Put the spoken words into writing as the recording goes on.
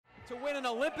to win an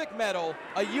Olympic medal,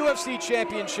 a UFC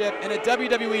championship, and a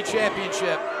WWE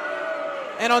championship.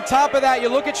 And on top of that, you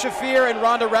look at Shafir and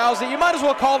Ronda Rousey, you might as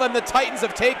well call them the titans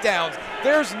of takedowns.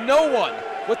 There's no one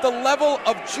with the level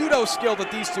of judo skill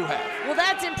that these two have. Well,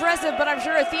 that's impressive, but I'm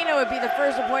sure Athena would be the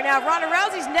first to point out Ronda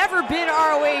Rousey's never been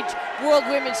ROH World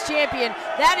Women's Champion.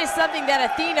 That is something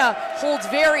that Athena holds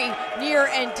very near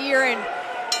and dear, and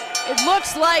it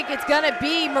looks like it's gonna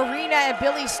be Marina and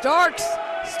Billie Starkz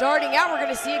starting out. We're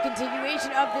gonna see a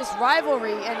continuation of this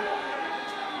rivalry, and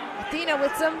Athena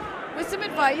with some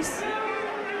advice.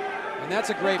 And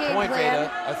that's a great point,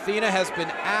 Veda. Athena has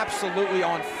been absolutely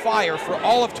on fire for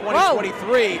all of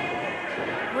 2023.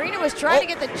 Whoa. Marina was trying to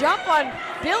get the jump on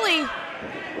Billie.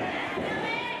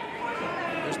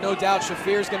 There's no doubt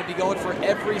Shafir's going to be going for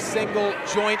every single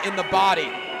joint in the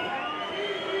body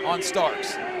on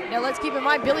Starkz. Now let's keep in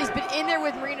mind, Billie's been in there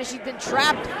with Marina. She's been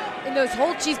trapped in those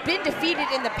holds. She's been defeated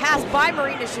in the past by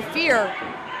Marina Shafir.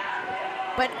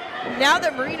 But now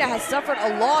that Marina has suffered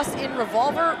a loss in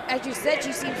Revolver, as you said,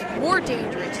 she seems more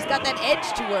dangerous. She's got that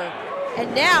edge to her.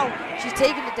 And now she's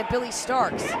taking it to Billie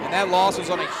Starkz. And that loss was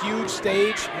on a huge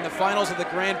stage in the finals of the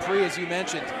Grand Prix, as you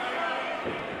mentioned.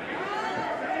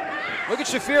 Look at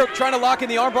Shafir trying to lock in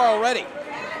the armbar already.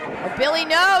 Well, Billie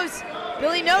knows.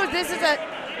 Billie knows this is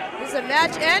a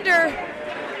match ender.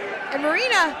 And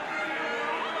Marina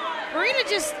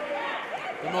just...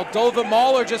 The Moldova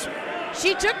Mauler just...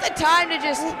 She took the time to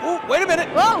just... Ooh, wait a minute.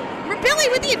 Whoa, Billie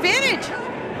with the advantage.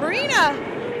 Marina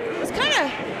was kind of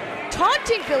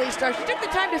taunting Billie Starkz. She took the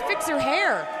time to fix her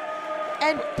hair.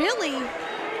 And Billie...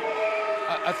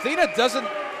 Athena doesn't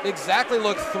exactly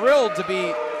look thrilled to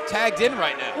be tagged in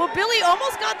right now. Well, Billie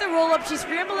almost got the roll up. She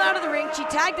scrambled out of the ring. She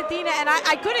tagged Athena, and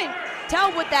I couldn't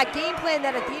tell what that game plan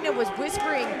that Athena was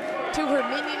whispering to her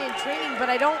minion in training, but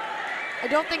I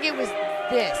don't think it was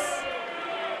this.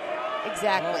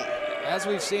 Exactly. Well, as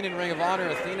we've seen in Ring of Honor,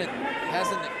 Athena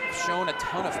hasn't shown a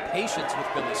ton of patience with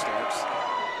Billie Starkz.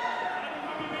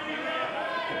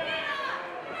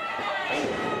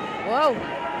 Whoa.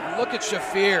 Look at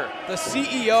Shafir, the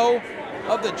CEO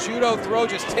of the judo throw,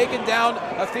 just taking down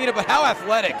Athena, but how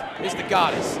athletic is the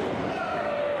goddess?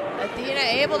 Athena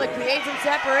able to create some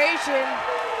separation.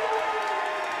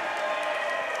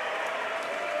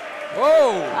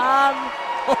 Whoa.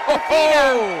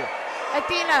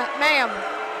 Athena, ma'am.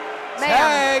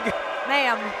 Tag.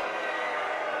 Ma'am.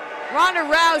 Ronda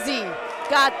Rousey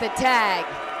got the tag.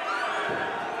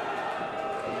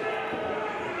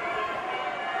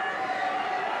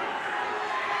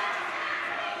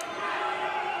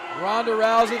 Ronda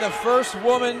Rousey, the first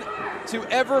woman to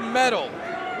ever medal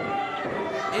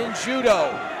in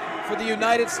judo for the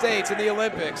United States in the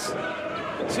Olympics.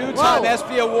 Two-time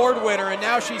ESPY award winner, and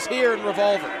now she's here in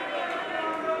Revolver.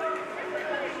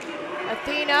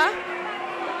 Athena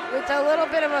with a little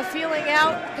bit of a feeling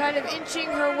out, kind of inching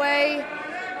her way,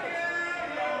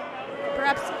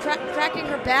 perhaps cracking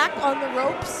her back on the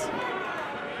ropes.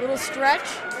 Little stretch.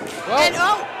 Well, and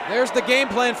there's the game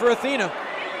plan for Athena.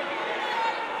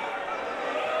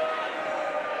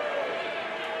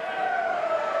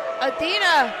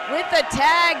 Athena with the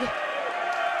tag.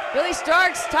 Billie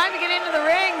Starkz, time to get into the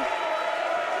ring.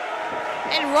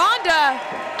 And Ronda,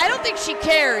 I don't think she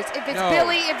cares if it's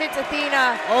Billie, if it's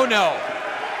Athena. Oh no.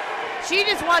 She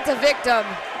just wants a victim.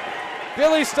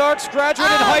 Billie Starkz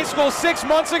graduated high school 6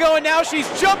 months ago, and now she's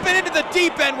jumping into the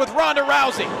deep end with Ronda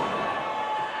Rousey.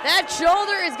 That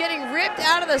shoulder is getting ripped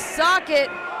out of the socket.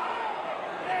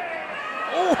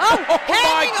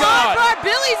 Hanging on for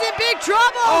Billie's in big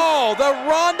trouble. Oh, the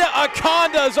Ronda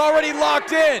Aconda is already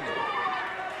locked in.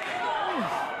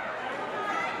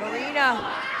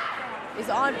 Marina is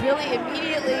on Billie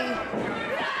immediately.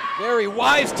 Very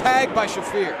wise tag by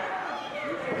Shafir.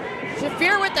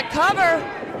 Shafir with the cover.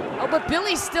 Oh, but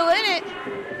Billie's still in it.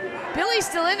 Billie's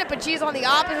still in it, but she's on the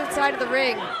opposite side of the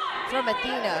ring from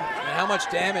Athena. And how much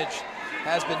damage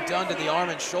has been done to the arm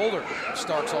and shoulder of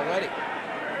Starkz already.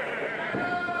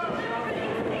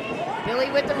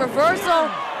 Billie with the reversal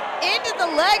into the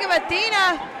leg of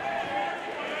Athena.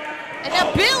 And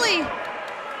now Billie.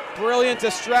 Brilliant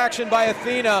distraction by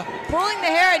Athena. Pulling the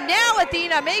hair, and now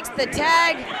Athena makes the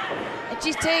tag, and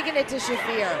she's taking it to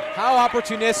Shafir. How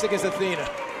opportunistic is Athena?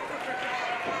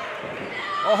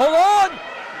 Oh, hold on!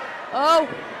 Oh,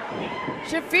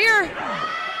 Shafir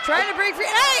trying to break free.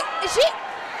 Hey, is she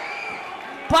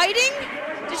biting?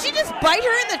 Did she just bite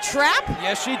her in the trap?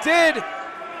 Yes, she did.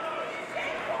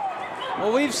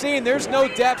 Well, we've seen there's no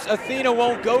depths Athena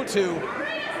won't go to.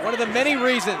 One of the many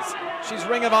reasons she's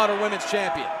Ring of Honor Women's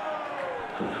Champion.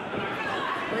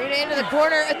 Marina into the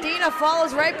corner. Athena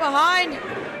follows right behind.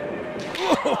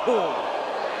 Whoa.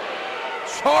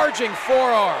 charging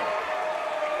forearm.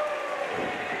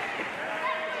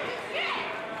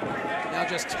 Now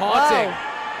just taunting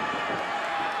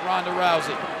Ronda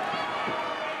Rousey.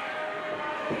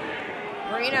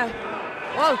 Marina,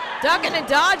 whoa, ducking and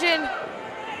dodging.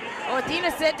 Oh,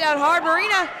 Athena set down hard.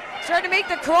 Marina starting to make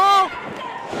the crawl.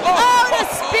 Oh, and a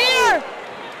spear!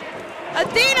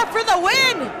 Athena for the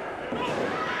win!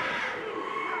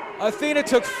 Athena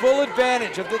took full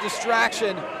advantage of the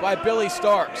distraction by Billie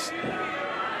Starkz.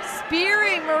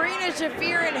 Spearing Marina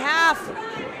Shafir in half,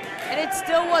 and it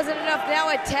still wasn't enough. Now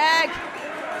a tag.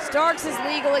 Starkz is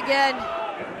legal again.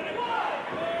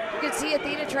 You can see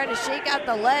Athena trying to shake out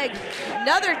the leg.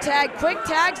 Another tag, quick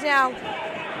tags now.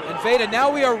 And Veda,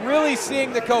 now we are really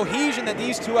seeing the cohesion that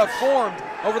these two have formed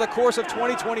over the course of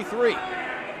 2023.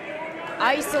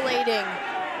 Isolating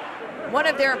one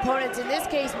of their opponents, in this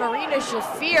case, Marina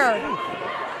Shafir.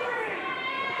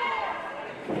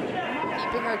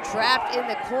 Keeping her trapped in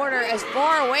the corner, as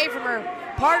far away from her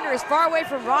partner, as far away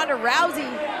from Ronda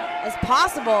Rousey as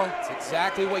possible. It's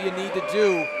exactly what you need to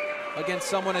do against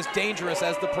someone as dangerous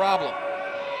as the Problem.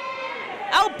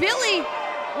 Oh, Billie,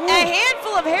 a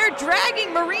handful of hair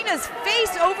dragging Marina's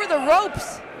face over the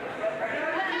ropes.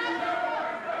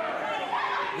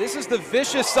 This is the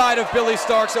vicious side of Billie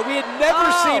Starkz that we had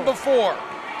never seen before.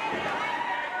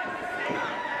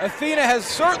 Athena has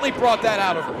certainly brought that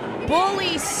out of her.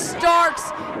 Bully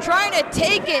Starkz trying to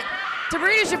take it to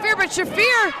Marina Shafir, but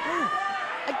Shafir,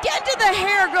 again to the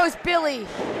hair goes Billie.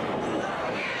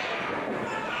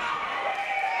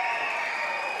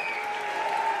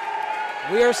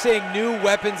 We are seeing new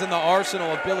weapons in the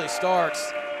arsenal of Billie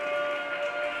Starkz.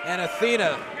 And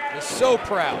Athena is so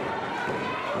proud.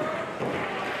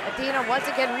 Athena once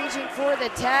again reaching for the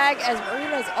tag as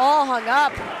Marina's all hung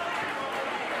up.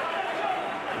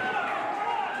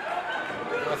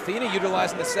 Athena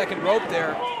utilizing the second rope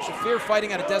there. Shafir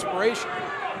fighting out of desperation.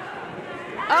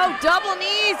 Oh, double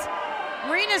knees.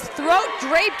 Marina's throat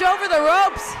draped over the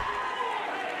ropes.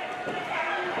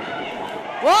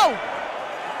 Whoa.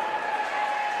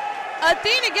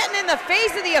 Athena getting in the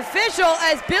face of the official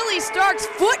as Billie Stark's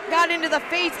foot got into the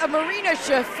face of Marina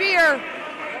Shafir.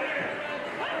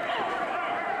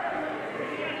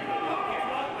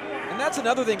 And that's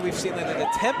another thing we've seen, that the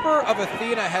temper of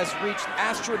Athena has reached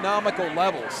astronomical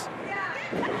levels.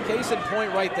 Case in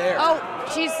point right there. Oh,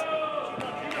 she's,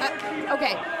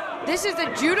 okay. This is a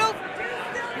judo.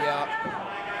 Yeah.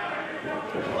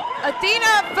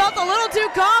 Athena felt a little too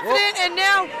confident, and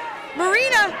now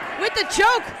Marina with the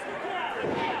choke.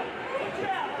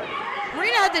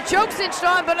 Marina had the choke cinched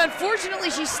on, but unfortunately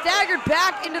she staggered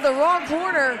back into the wrong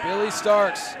corner. Billie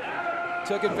Starkz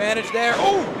took advantage there.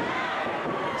 Oh!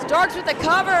 Starkz with the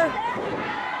cover.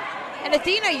 And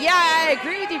Athena, yeah, I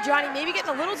agree with you, Johnny, maybe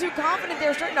getting a little too confident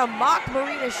there, starting to mock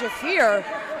Marina Shafir.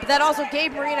 But that also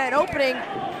gave Marina an opening.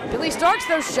 Billie Starkz,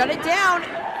 though, shut it down.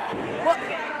 What?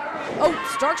 Oh,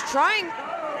 Starkz trying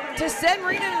to send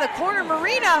Marina to the corner.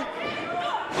 Marina.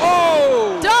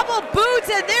 Oh! Double boots,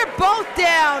 and they're both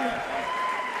down.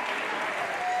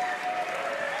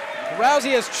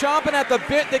 Rousey is chomping at the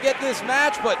bit to get this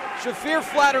match, but Shafir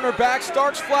flat on her back,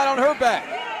 Starkz flat on her back.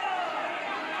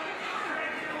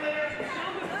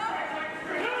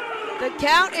 The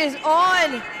count is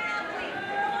on.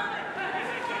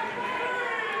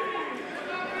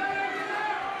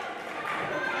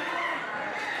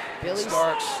 Billie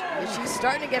Starkz. She's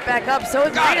starting to get back up. So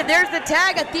is Marina. There's the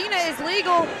tag. Athena is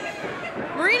legal.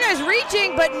 Marina is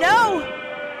reaching, but no.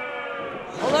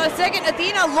 Hold on a second.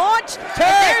 Athena launched.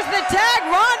 There's the tag.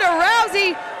 Ronda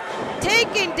Rousey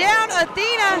taking down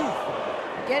Athena.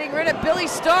 Getting rid of Billie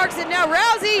Starkz, and now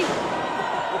Rousey.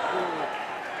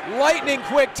 Lightning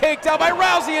quick takedown by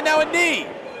Rousey, and now a knee.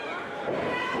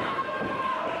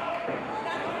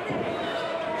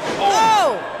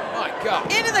 Oh! My God.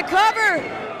 Into the cover.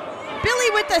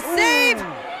 Billie with the save.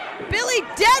 Billie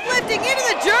deadlifting into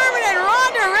the German, and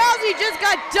Ronda Rousey just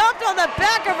got dumped on the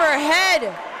back of her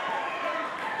head.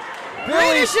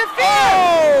 Marina Shafir.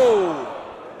 Oh!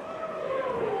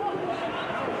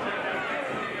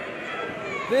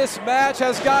 This match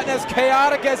has gotten as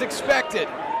chaotic as expected.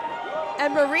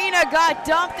 And Marina got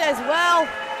dumped as well.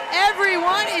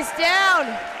 Everyone is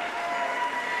down.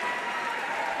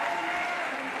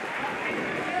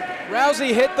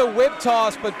 Rousey hit the whip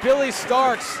toss, but Billie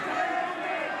Starkz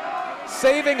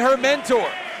saving her mentor.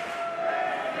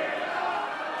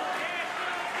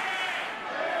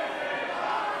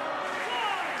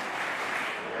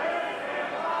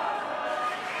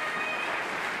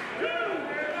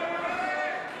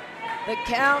 The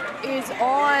count is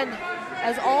on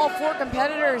as all four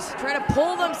competitors try to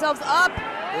pull themselves up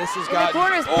This has In got the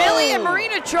corners, Billie and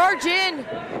Marina charge in.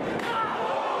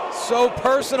 So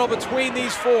personal between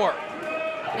these four.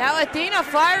 Now Athena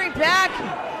firing back.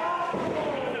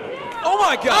 Oh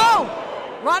my God!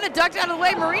 Oh! Ronda ducked out of the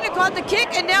way. Marina caught the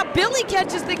kick, and now Billie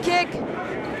catches the kick.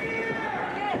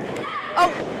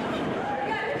 Oh!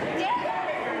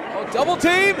 Oh, double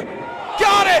team!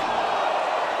 Got it!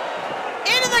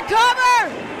 Into the cover!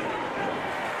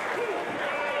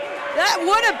 That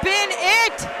would have been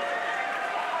it!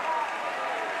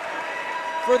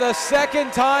 For the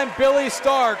second time, Billie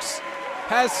Starkz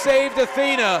has saved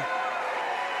Athena.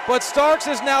 But Starkz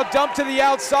is now dumped to the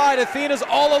outside. Athena's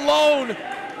all alone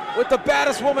with the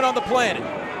baddest woman on the planet.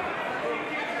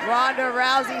 Ronda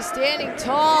Rousey standing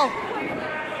tall.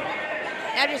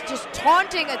 Now just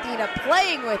taunting Athena,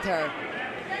 playing with her.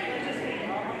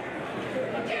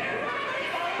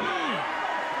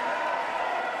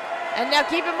 And now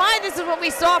keep in mind, this is what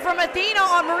we saw from Athena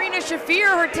on Marina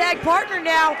Shafir, her tag partner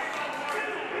now.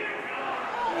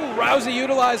 Ooh, Rousey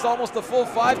utilized almost the full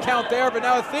 5 count there, but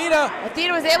now Athena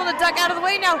was able to duck out of the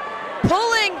way now,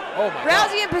 pulling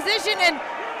Rousey in position, and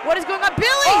what is going on?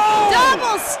 Billie,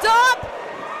 double stop!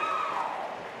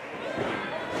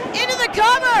 Into the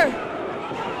cover!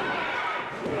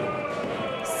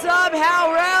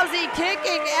 Somehow Rousey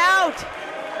kicking out.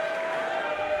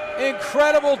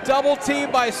 Incredible double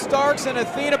team by Starkz and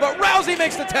Athena, but Rousey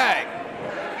makes the tag.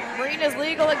 Marina's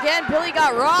legal again. Billie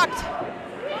got rocked.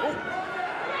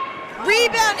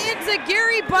 Rebound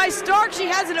enziguri by Starkz. She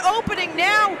has an opening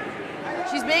now.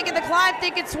 She's making the climb,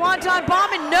 thinking swanton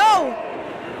bomb, and no.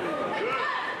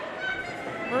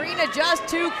 Marina just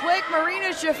too quick. Marina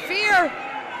Shafir.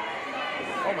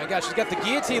 Oh my God, she's got the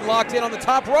guillotine locked in on the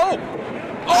top rope.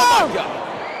 Oh my God.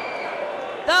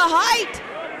 The height.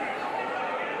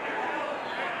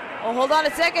 Oh, hold on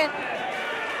a second.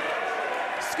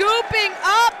 Scooping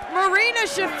up Marina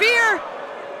Shafir.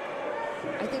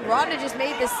 I think Ronda just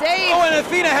made the save. Oh, and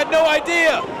Athena had no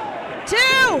idea. 2.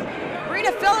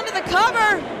 Marina fell into the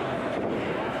cover.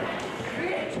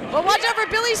 But watch out for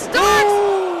Billie Starkz,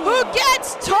 who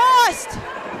gets tossed.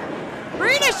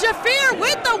 Marina Shafir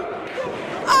with the,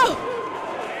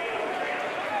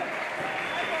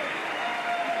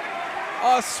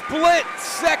 A split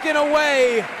second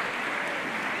away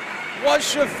was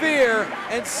Shafir,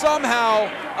 and somehow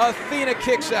Athena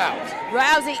kicks out.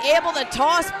 Rousey able to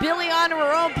toss Billie onto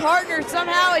her own partner.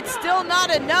 Somehow it's still not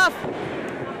enough.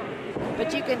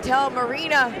 But you can tell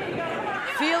Marina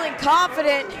feeling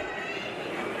confident.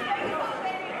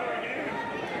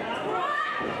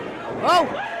 Oh,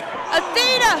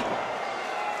 Athena!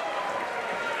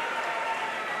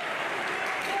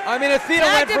 I mean, Athena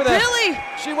Tag went for Billie.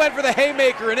 She went for the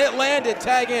haymaker, and it landed.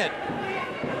 Tag in.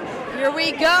 Here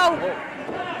we go.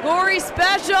 Gory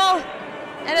special.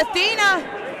 And Athena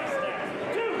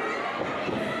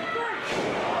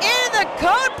into the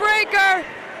code breaker.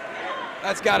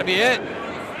 That's got to be it.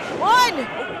 1,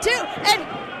 2, and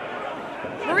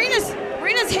Marina's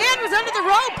hand was under the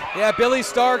rope. Yeah, Billie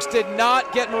Starkz did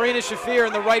not get Marina Shafir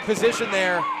in the right position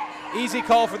there. Easy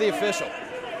call for the official.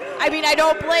 I mean, I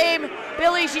don't blame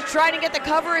Billie. She's trying to get the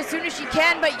cover as soon as she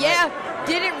can, but yeah,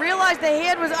 didn't realize the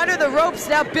hand was under the ropes.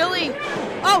 Now Billie,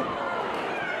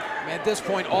 At this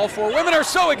point, all 4 women are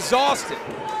so exhausted.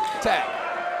 Tag.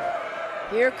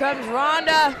 Here comes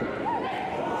Ronda.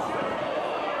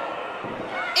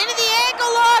 Into the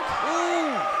ankle lock.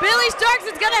 Billie Starkz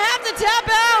is gonna have to tap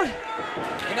out.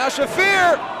 And now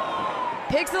Shafir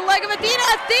picks the leg of Athena.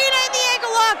 Athena in the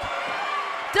ankle lock.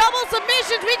 Double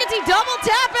submissions. We can see double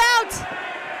tap outs.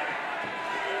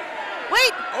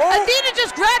 Wait, Athena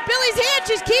just grabbed Billie's hand.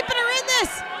 She's keeping her in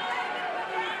this.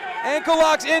 ankle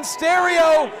locks in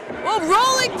stereo. Oh,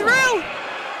 rolling through.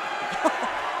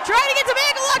 Trying to get some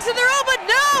ankle locks of their own, but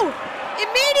no.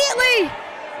 Immediately.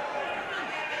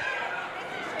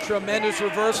 Tremendous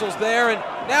reversals there, and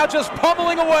now just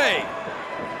pummeling away.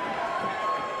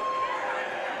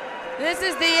 This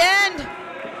is the end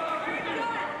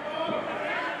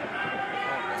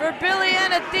for Billie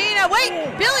and Athena. Wait,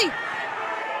 Billie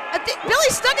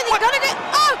stuck in the what?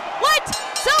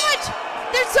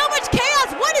 There's so much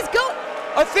chaos. What is going?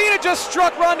 Athena just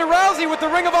struck Ronda Rousey with the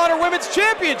Ring of Honor Women's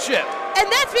Championship.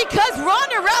 And that's because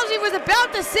Ronda Rousey was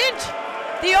about to cinch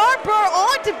the armbar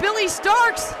onto Billie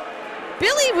Starkz.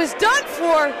 Billie was done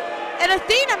for, and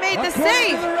Athena made the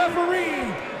save. To the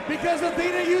referee, because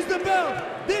Athena used the belt,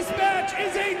 this match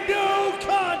is a no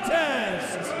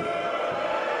contest.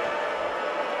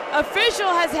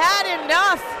 Official has had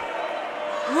enough.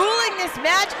 Ruling this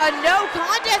match a no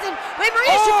contest. And wait,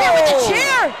 Marina Shafir with the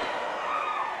chair.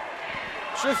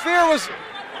 Shafir was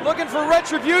looking for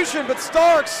retribution, but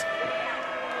Starkz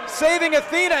saving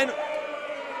Athena, and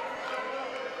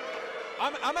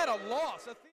I'm at a loss.